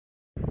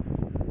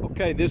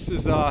Okay, this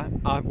is,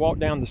 I've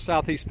walked down the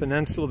Southeast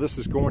Peninsula. This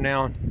is going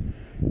down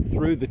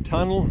through the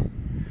tunnel,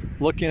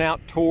 looking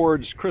out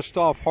towards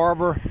Kristoff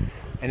Harbor,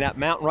 and that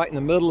mountain right in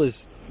the middle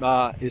is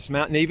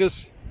Mount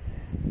Nevis.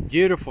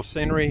 Beautiful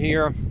scenery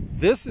here.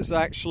 This is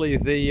actually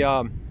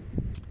the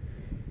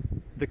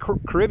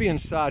Caribbean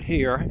side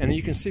here, and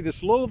you can see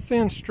this little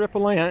thin strip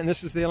of land, and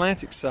this is the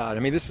Atlantic side. I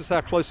mean, this is how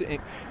close it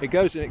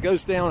goes, and it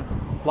goes down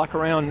like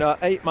around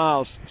 8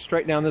 miles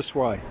straight down this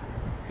way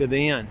to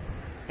the end.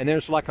 And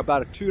there's like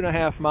about a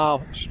 2.5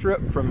 mile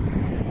strip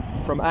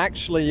from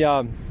actually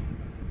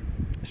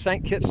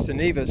St. Kitts to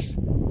Nevis,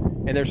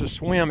 and there's a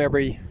swim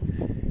every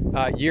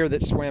year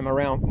that swam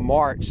around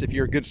March. If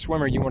you're a good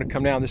swimmer, you want to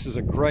come down. This is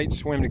a great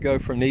swim to go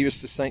from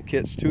Nevis to St.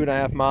 Kitts,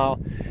 2.5 mile.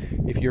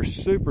 If you're a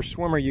super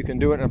swimmer, you can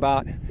do it in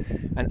about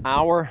an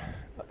hour,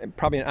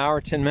 probably an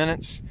hour, 10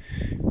 minutes.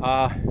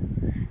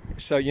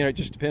 So, you know, it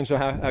just depends on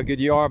how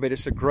good you are, but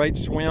it's a great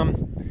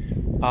swim.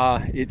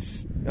 I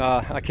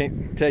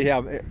can't tell you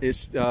how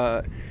it's,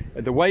 the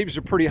waves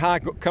are pretty high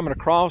coming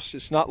across.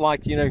 It's not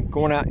like, you know,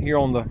 going out here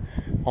on the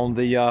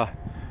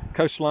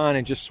coastline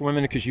and just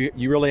swimming, because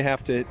you really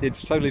have to,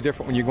 it's totally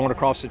different when you're going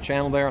across the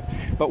channel there.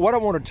 But what I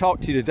want to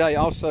talk to you today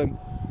also,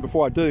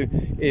 before I do,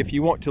 if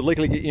you want to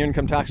legally get your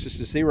income taxes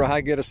to zero, how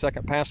to get a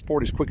second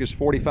passport as quick as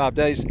 45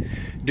 days,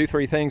 do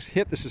 3 things.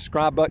 Hit the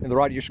subscribe button to the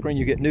right of your screen.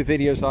 You get new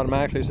videos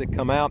automatically as they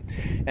come out.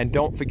 And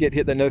don't forget to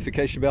hit the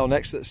notification bell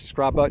next to the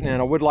subscribe button.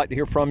 And I would like to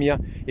hear from you.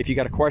 If you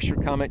got a question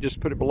or comment, just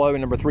put it below.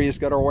 And number 3 is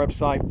go to our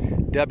website,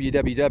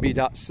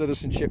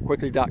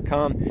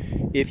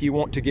 www.citizenshipquickly.com, if you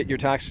want to get your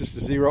taxes to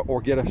zero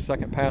or get a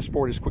second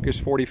passport as quick as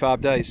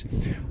 45 days.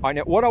 All right,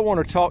 now what I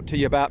want to talk to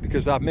you about,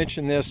 because I've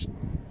mentioned this,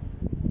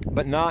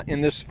 but not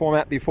in this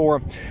format before.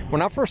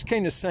 When I first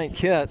came to St.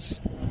 Kitts,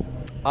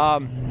 I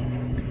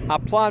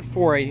applied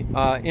for a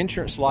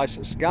insurance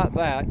license, got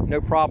that,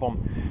 no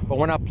problem. But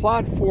when I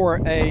applied for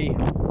a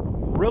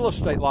real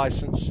estate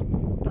license,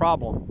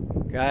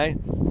 problem, okay?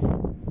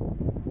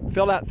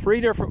 Filled out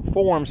 3 different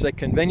forms, they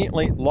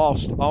conveniently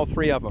lost all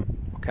 3 of them,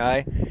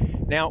 okay?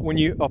 Now, when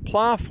you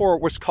apply for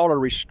what's called a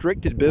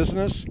restricted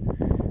business,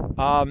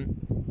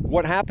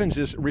 what happens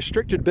is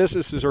restricted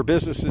businesses are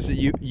businesses that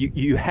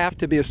you have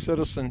to be a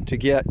citizen to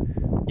get,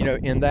 you know,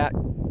 in that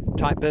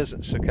type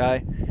business,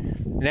 okay?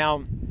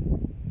 Now,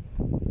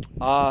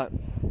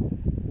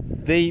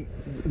 the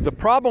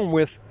problem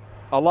with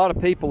a lot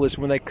of people is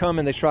when they come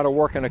and they try to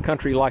work in a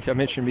country like I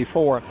mentioned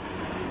before,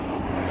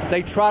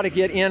 they try to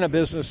get in a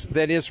business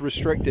that is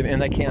restrictive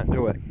and they can't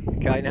do it,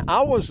 okay? Now,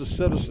 I was a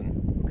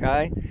citizen,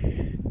 okay?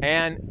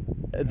 And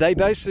they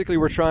basically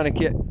were trying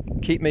to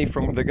keep me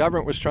from, the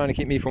government was trying to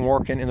keep me from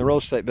working in the real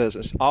estate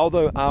business,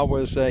 although I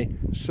was a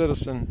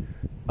citizen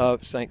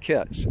of St.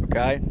 Kitts,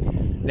 okay?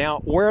 Now,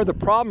 where the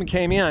problem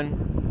came in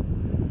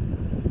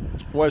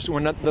was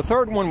when the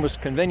 3rd one was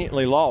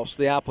conveniently lost,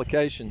 the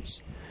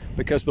applications,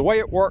 because the way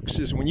it works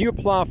is when you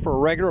apply for a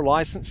regular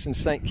license in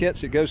St.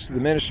 Kitts, it goes to the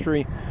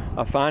Ministry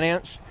of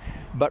Finance,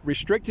 but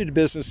restricted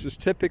businesses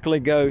typically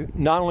go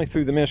not only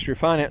through the Ministry of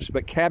Finance,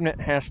 but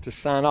Cabinet has to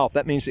sign off.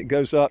 That means it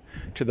goes up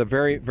to the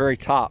very, very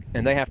top,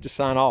 and they have to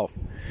sign off.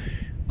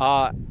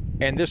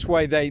 And this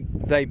way they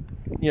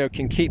you know,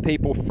 can keep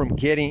people from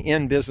getting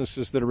in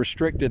businesses that are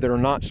restricted, that are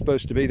not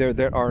supposed to be there,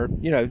 that are,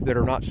 you know, that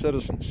are not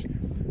citizens.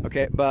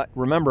 Okay, but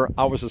remember,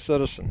 I was a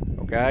citizen,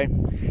 okay?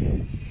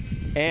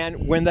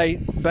 And when they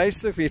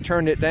basically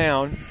turned it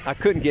down, I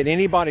couldn't get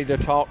anybody to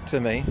talk to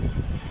me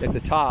at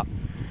the top.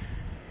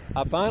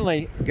 I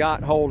finally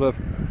got hold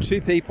of 2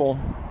 people.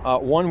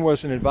 One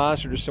was an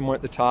advisor to someone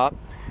at the top,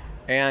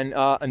 and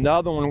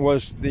another one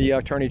was the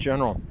Attorney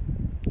General.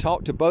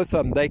 Talked to both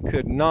of them. They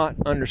could not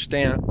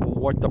understand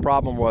what the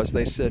problem was.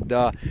 They said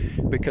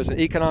because an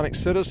economic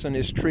citizen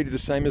is treated the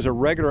same as a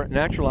regular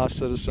naturalized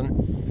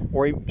citizen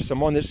or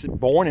someone that's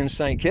born in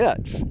St.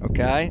 Kitts,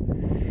 okay?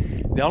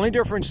 The only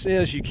difference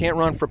is you can't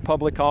run for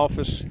public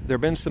office. There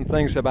have been some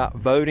things about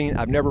voting.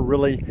 I've never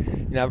really,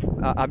 you know,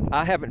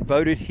 I haven't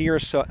voted here,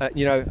 so,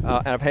 you know,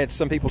 I've had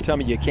some people tell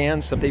me you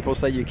can, some people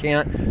say you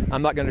can't.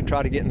 I'm not going to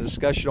try to get into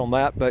discussion on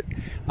that, but,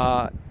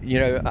 you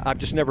know, I've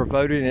just never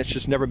voted, and it's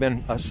just never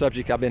been a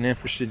subject I've been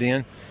interested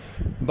in.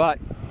 But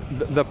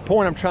the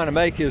point I'm trying to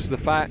make is the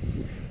fact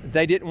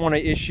they didn't want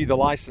to issue the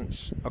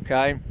license,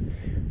 okay?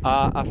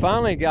 I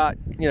finally got,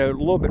 you know, a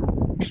little bit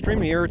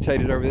extremely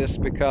irritated over this,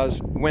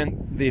 because when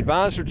the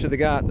advisor to the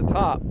guy at the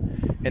top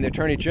and the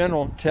Attorney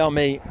General tell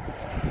me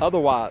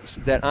otherwise,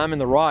 that I'm in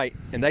the right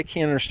and they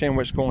can't understand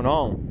what's going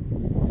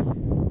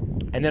on,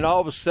 and then all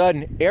of a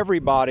sudden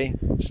everybody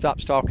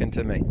stops talking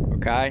to me,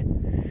 okay?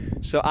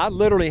 So I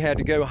literally had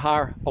to go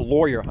hire a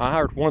lawyer. I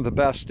hired one of the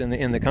best in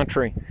the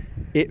country.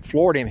 It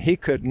floored him. He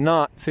could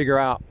not figure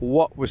out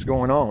what was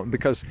going on,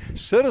 because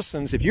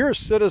citizens, if you're a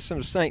citizen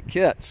of St.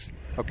 Kitts,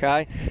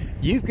 okay,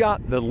 you've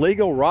got the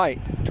legal right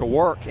to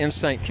work in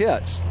St.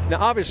 Kitts.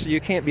 Now, obviously, you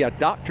can't be a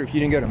doctor if you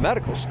didn't go to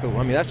medical school.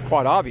 I mean, that's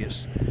quite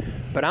obvious.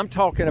 But I'm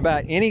talking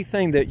about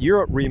anything that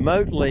you're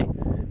remotely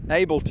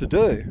able to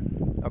do,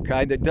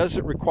 okay, that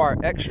doesn't require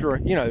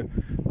extra, you know,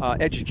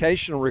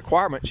 educational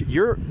requirements,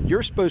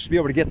 you're supposed to be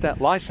able to get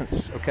that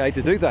license, okay,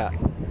 to do that.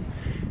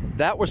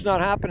 That was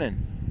not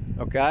happening,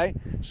 okay?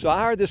 So I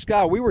hired this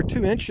guy. We were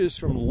 2 inches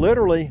from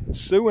literally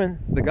suing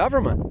the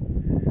government.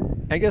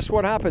 And guess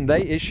what happened?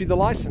 They issued the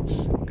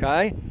license,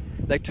 okay?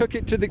 They took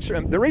it to the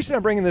extreme. The reason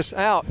I'm bringing this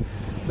out,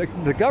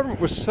 the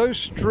government was so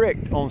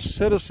strict on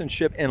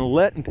citizenship and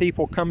letting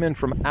people come in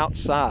from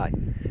outside.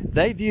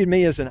 They viewed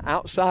me as an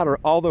outsider,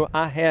 although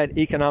I had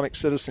economic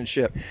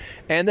citizenship.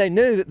 And they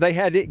knew that they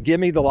had to give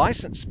me the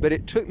license, but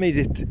it took me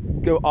to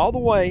go all the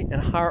way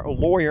and hire a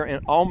lawyer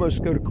and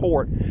almost go to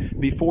court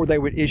before they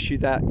would issue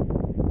that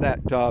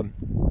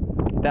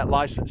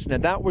license. Now,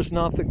 that was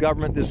not the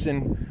government that's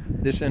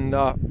in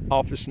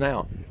office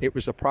now. It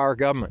was a prior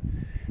government.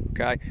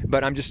 Okay,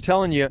 but I'm just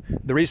telling you,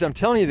 the reason I'm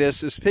telling you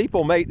this is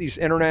people make these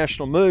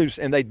international moves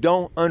and they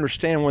don't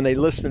understand when they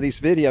listen to these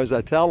videos.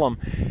 I tell them,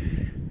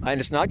 and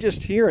it's not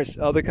just here, it's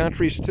other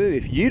countries too.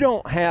 If you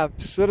don't have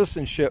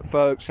citizenship,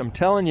 folks, I'm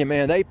telling you,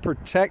 man, they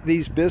protect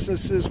these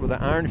businesses with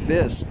an iron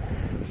fist.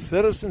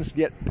 Citizens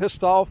get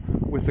pissed off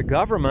with the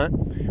government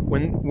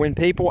when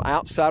people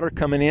outside are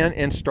coming in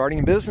and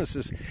starting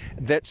businesses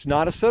that's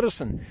not a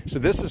citizen. So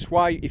this is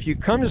why if you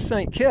come to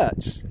St.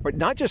 Kitts, but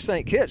not just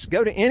St. Kitts,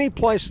 go to any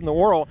place in the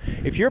world,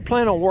 if you're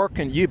planning on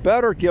working, you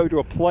better go to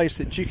a place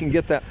that you can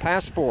get that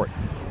passport.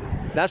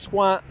 That's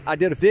why I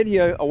did a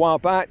video a while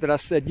back that I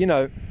said, you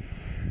know,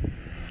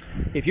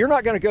 if you're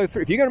not going to go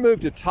through, if you're going to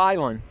move to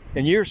Thailand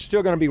and you're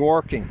still going to be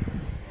working,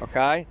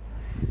 okay,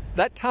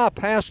 that Thai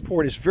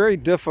passport is very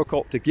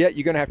difficult to get.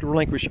 You're going to have to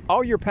relinquish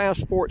all your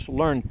passports,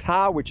 learn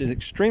Thai, which is an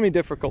extremely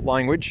difficult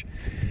language.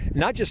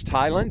 Not just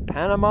Thailand,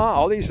 Panama,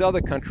 all these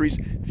other countries.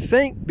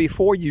 Think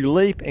before you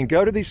leap and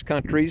go to these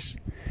countries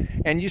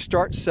and you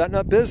start setting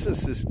up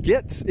businesses.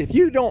 If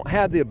you don't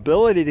have the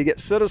ability to get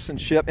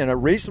citizenship in a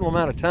reasonable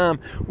amount of time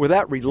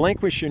without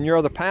relinquishing your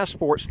other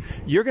passports,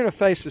 you're going to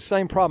face the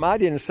same problem I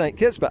did in St.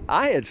 Kitts, but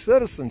I had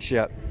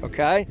citizenship,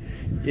 okay?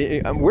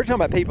 We're talking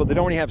about people that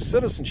don't even have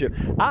citizenship.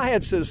 I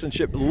had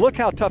citizenship. Look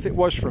how tough it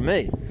was for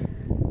me.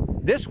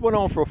 This went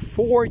on for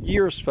 4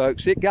 years,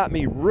 folks. It got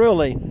me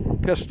really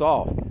pissed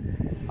off.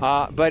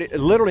 But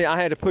literally,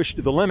 I had to push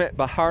to the limit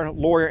by hiring a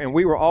lawyer, and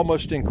we were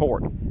almost in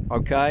court,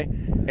 okay?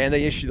 And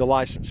they issued the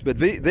license. But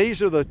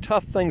these are the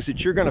tough things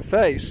that you're going to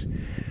face.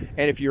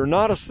 And if you're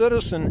not a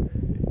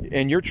citizen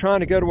and you're trying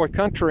to go to a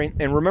country,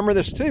 and remember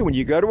this too, when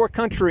you go to a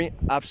country,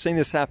 I've seen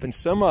this happen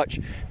so much.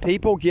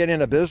 People get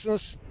in a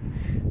business,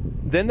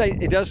 then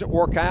it doesn't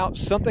work out,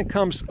 something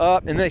comes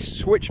up, and they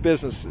switch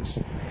businesses.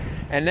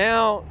 And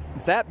now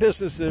that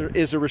business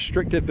is a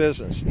restricted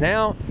business.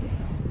 Now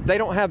they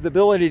don't have the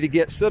ability to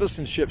get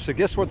citizenship, so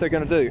guess what they're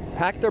going to do?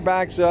 Pack their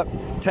bags up,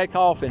 take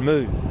off, and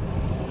move.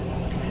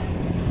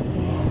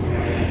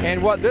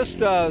 And what this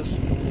does,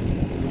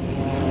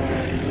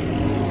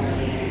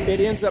 it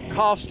ends up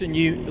costing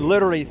you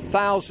literally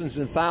thousands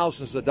and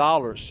thousands of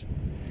dollars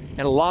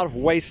and a lot of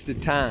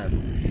wasted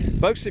time.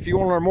 Folks, if you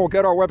want to learn more,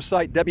 go to our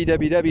website,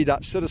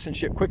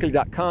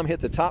 www.citizenshipquickly.com.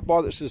 Hit the top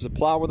bar that says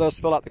apply with us,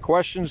 fill out the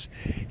questions.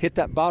 Hit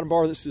that bottom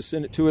bar that says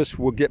send it to us.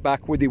 We'll get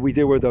back with you. We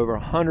deal with over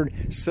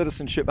 100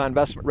 citizenship by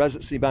investment,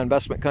 residency by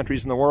investment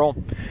countries in the world.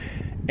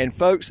 And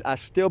folks, I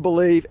still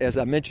believe, as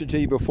I mentioned to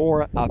you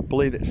before, I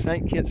believe that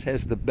St. Kitts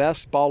has the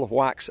best ball of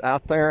wax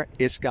out there.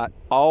 It's got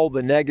all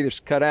the negatives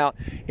cut out.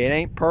 It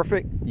ain't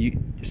perfect. You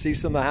see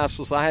some of the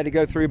hassles I had to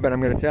go through, but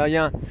I'm going to tell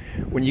you,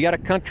 when you got a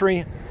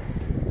country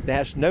that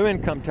has no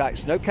income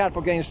tax, no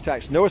capital gains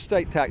tax, no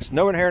estate tax,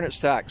 no inheritance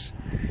tax,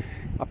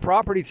 a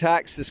property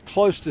tax is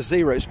close to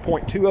zero. It's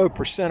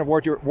 0.20% of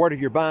what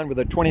you're buying with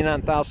a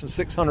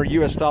 $29,600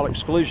 US dollar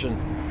exclusion.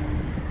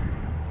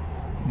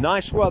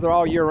 Nice weather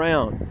all year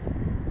round.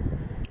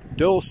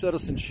 Dual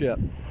citizenship,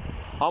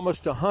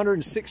 almost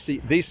 160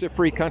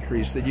 visa-free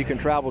countries that you can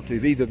travel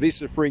to, either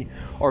visa-free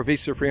or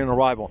visa-free on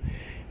arrival.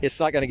 It's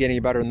not going to get any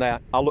better than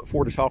that. I look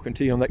forward to talking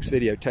to you on the next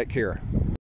video. Take care.